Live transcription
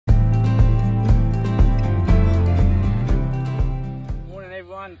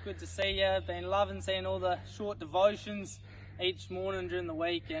everyone, good to see you. Been loving seeing all the short devotions each morning during the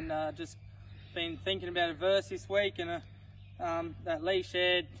week, and just been thinking about a verse this week and that Lee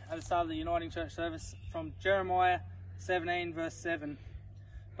shared at the start of the Uniting Church service from Jeremiah 17 verse 7.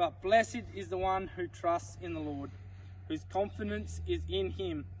 But blessed is the one who trusts in the Lord, whose confidence is in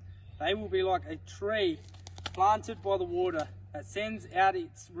him. They will be like a tree planted by the water that sends out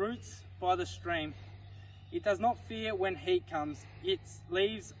its roots by the stream. It does not fear when heat comes. Its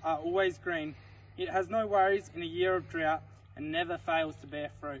leaves are always green. It has no worries in a year of drought and never fails to bear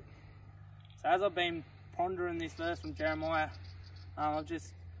fruit. So as I've been pondering this verse from Jeremiah, I've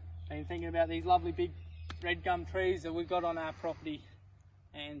just been thinking about these lovely big red gum trees that we've got on our property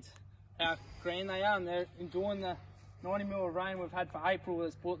and how green they are, and they're enjoying the 90 mil of rain we've had for April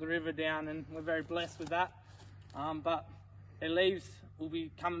that's brought the river down, and we're very blessed with that. But their leaves will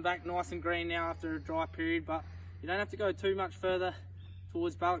be coming back nice and green now after a dry period, but you don't have to go too much further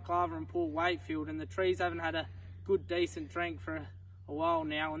towards Balaklava and Port Wakefield, and the trees haven't had a good decent drink for a while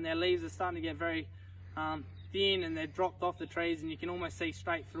now, and their leaves are starting to get very thin, and they're dropped off the trees and you can almost see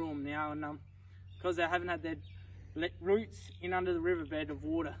straight through them now, and because they haven't had their roots in under the riverbed of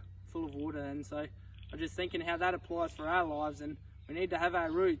water, full of water. And so I'm just thinking how that applies for our lives, and we need to have our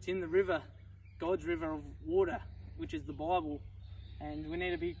roots in the river, God's river of water, which is the Bible. And we need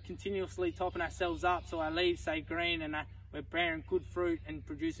to be continuously topping ourselves up so our leaves stay green and we're bearing good fruit and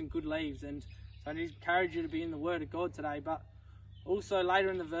producing good leaves. And so I encourage you to be in the Word of God today. But also later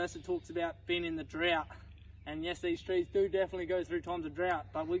in the verse it talks about being in the drought. And yes, these trees do definitely go through times of drought,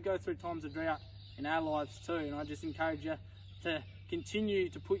 but we go through times of drought in our lives too. And I just encourage you to continue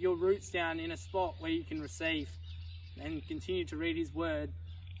to put your roots down in a spot where you can receive and continue to read His Word,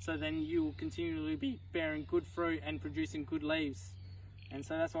 so then you will continually be bearing good fruit and producing good leaves. And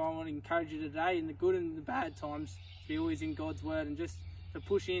so that's why I want to encourage you today, in the good and the bad times, to be always in God's Word and just to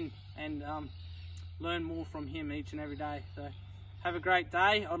push in and learn more from Him each and every day. So have a great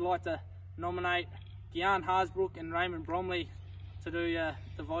day. I'd like to nominate Gian Harsbrook and Raymond Bromley to do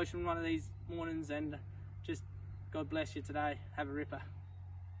devotion one of these mornings, and just God bless you today. Have a ripper.